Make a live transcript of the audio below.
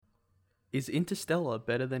Is Interstellar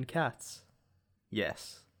better than Cats?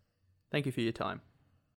 Yes. Thank you for your time.